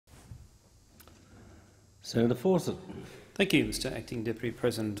Senator Fawcett. Thank you, Mr Acting Deputy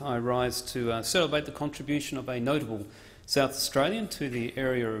President. I rise to celebrate the contribution of a notable South Australian to the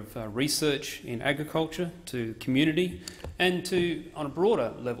area of research in agriculture, to community and to, on a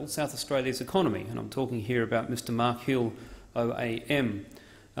broader level, South Australia's economy. And I'm talking here about Mr Mark Hill OAM.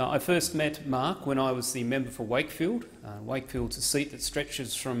 I first met Mark when I was the member for Wakefield. Wakefield's a seat that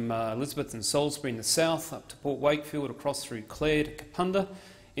stretches from Elizabeth and Salisbury in the south up to Port Wakefield, across through Clare to Kapunda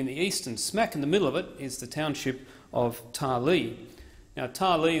in the east, and smack in the middle of it is the township of Tarlee. Now,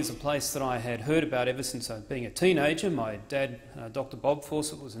 Tarlee is a place that I had heard about ever since being a teenager. My dad, Dr Bob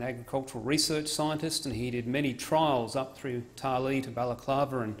Fawcett, was an agricultural research scientist, and he did many trials up through Tarlee to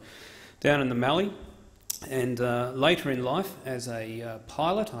Balaclava and down in the Mallee. And later in life, as a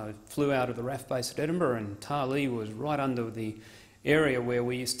pilot, I flew out of the RAF base at Edinburgh, and Tarlee was right under the area where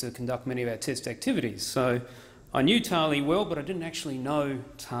we used to conduct many of our test activities. So I knew Tarlee well, but I didn't actually know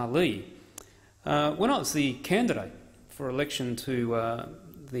Tarlee. When I was the candidate for election to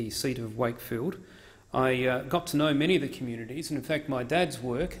the seat of Wakefield, I got to know many of the communities, and in fact my dad's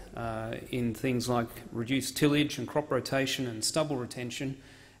work in things like reduced tillage and crop rotation and stubble retention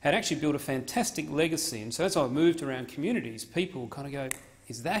had actually built a fantastic legacy. And so as I moved around communities, people kind of go,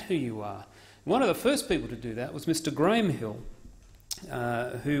 "Is that who you are?" And one of the first people to do that was Mr Graham Hill,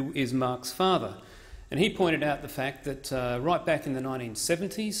 who is Mark's father. And he pointed out the fact that right back in the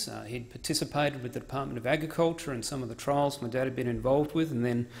 1970s, he'd participated with the Department of Agriculture in some of the trials my dad had been involved with, and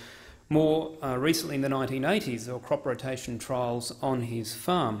then more recently in the 1980s, there were crop rotation trials on his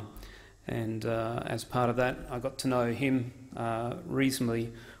farm. And as part of that, I got to know him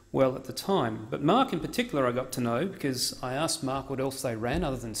reasonably well at the time. But Mark in particular I got to know because I asked Mark what else they ran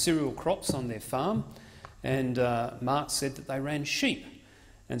other than cereal crops on their farm, and Mark said that they ran sheep.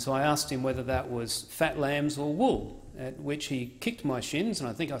 And so I asked him whether that was fat lambs or wool, at which he kicked my shins, and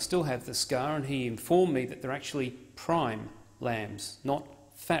I think I still have the scar, and he informed me that they're actually prime lambs, not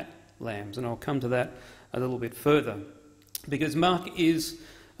fat lambs. And I'll come to that a little bit further. Because Mark is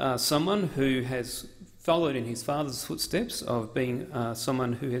someone who has followed in his father's footsteps of being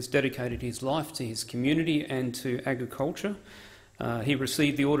someone who has dedicated his life to his community and to agriculture. He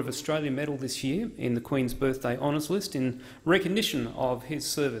received the Order of Australia Medal this year in the Queen's Birthday Honours List in recognition of his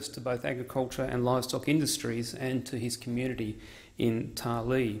service to both agriculture and livestock industries and to his community in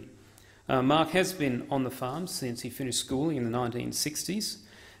Tarlee. Mark has been on the farm since he finished schooling in the 1960s,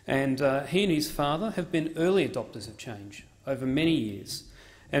 and he and his father have been early adopters of change over many years.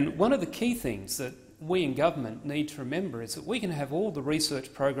 And one of the key things that we in government need to remember is that we can have all the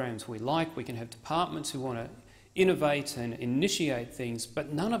research programs we like, we can have departments who want to innovate and initiate things,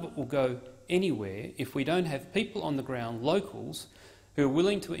 but none of it will go anywhere if we don't have people on the ground, locals, who are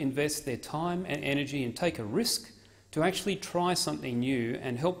willing to invest their time and energy and take a risk to actually try something new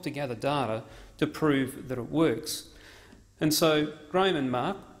and help to gather data to prove that it works. And so Graham and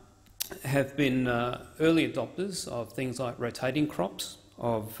Mark have been early adopters of things like rotating crops,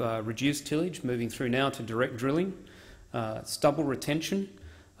 of reduced tillage, moving through now to direct drilling, stubble retention,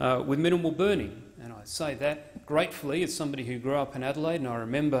 with minimal burning. And I say that gratefully as somebody who grew up in Adelaide, and I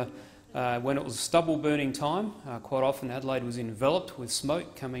remember when it was stubble burning time, quite often Adelaide was enveloped with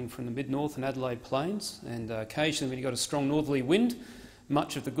smoke coming from the mid-north and Adelaide plains, and occasionally when you got a strong northerly wind,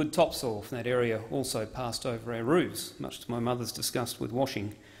 much of the good topsoil from that area also passed over our roofs, much to my mother's disgust with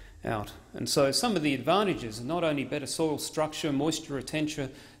washing out. And so some of the advantages are not only better soil structure, moisture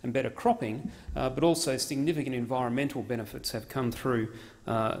retention and better cropping, but also significant environmental benefits have come through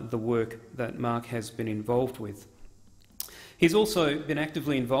the work that Mark has been involved with. He's also been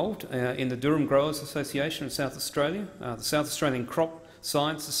actively involved in the Durham Growers Association of South Australia, the South Australian Crop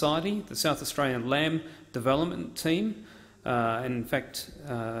Science Society, the South Australian Lamb Development Team, and in fact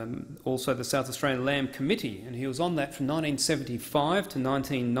also the South Australian Lamb Committee, and he was on that from 1975 to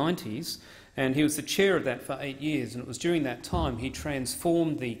 1990s, and he was the chair of that for 8 years, and it was during that time he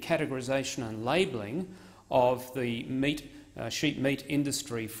transformed the categorisation and labelling of the sheep meat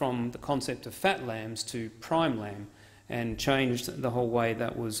industry from the concept of fat lambs to prime lamb, and changed the whole way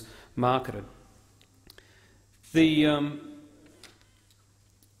that was marketed.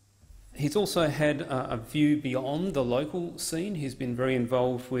 He's also had a view beyond the local scene. He's been very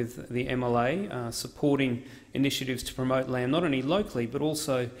involved with the MLA, supporting initiatives to promote lamb not only locally but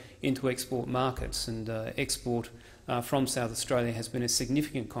also into export markets, and export from South Australia has been a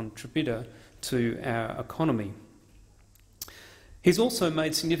significant contributor to our economy. He's also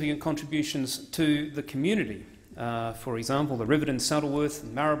made significant contributions to the community. For example, the Riverton, Saddleworth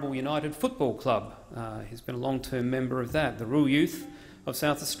and Marrable United Football Club. He's been a long-term member of that. The Rural Youth of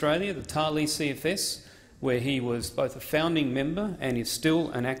South Australia, the Tarlee CFS, where he was both a founding member and is still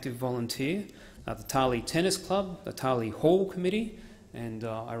an active volunteer. the Tarlee Tennis Club, the Tarlee Hall Committee, and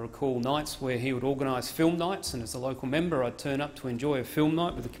I recall nights where he would organise film nights, and as a local member I'd turn up to enjoy a film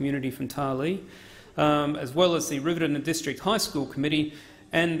night with the community from Tarlee, as well as the Riverton District High School Committee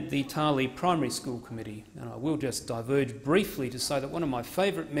and the Tarlee Primary School Committee. And I will just diverge briefly to say that one of my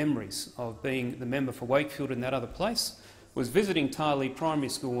favourite memories of being the member for Wakefield in that other place was visiting Tarlee Primary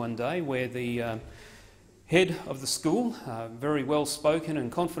School one day, where the head of the school, a very well-spoken and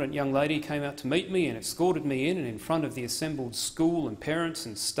confident young lady, came out to meet me and escorted me in, and in front of the assembled school and parents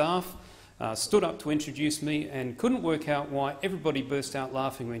and staff stood up to introduce me, and couldn't work out why everybody burst out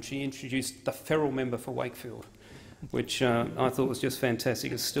laughing when she introduced the feral member for Wakefield, which I thought was just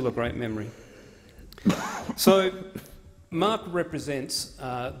fantastic. It's still a great memory. So Mark represents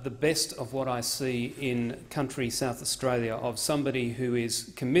the best of what I see in country South Australia, of somebody who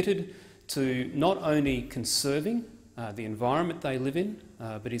is committed to not only conserving the environment they live in,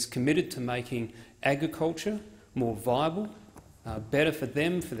 but is committed to making agriculture more viable, better for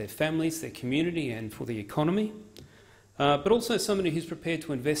them, for their families, their community and for the economy, but also somebody who's prepared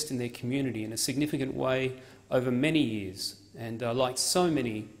to invest in their community in a significant way over many years, and like so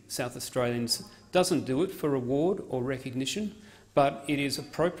many South Australians, doesn't do it for reward or recognition, but it is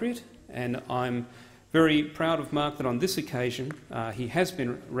appropriate, and I'm very proud of Mark that on this occasion he has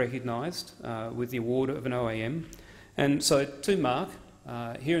been recognised with the award of an OAM. And so to Mark,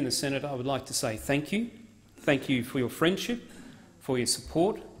 here in the Senate, I would like to say thank you. Thank you for your friendship, for your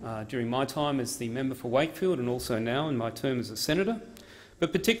support during my time as the member for Wakefield and also now in my term as a senator.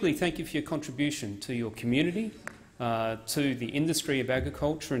 But particularly thank you for your contribution to your community, to the industry of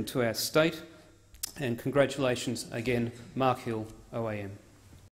agriculture and to our state. And congratulations again, Mark Hill OAM.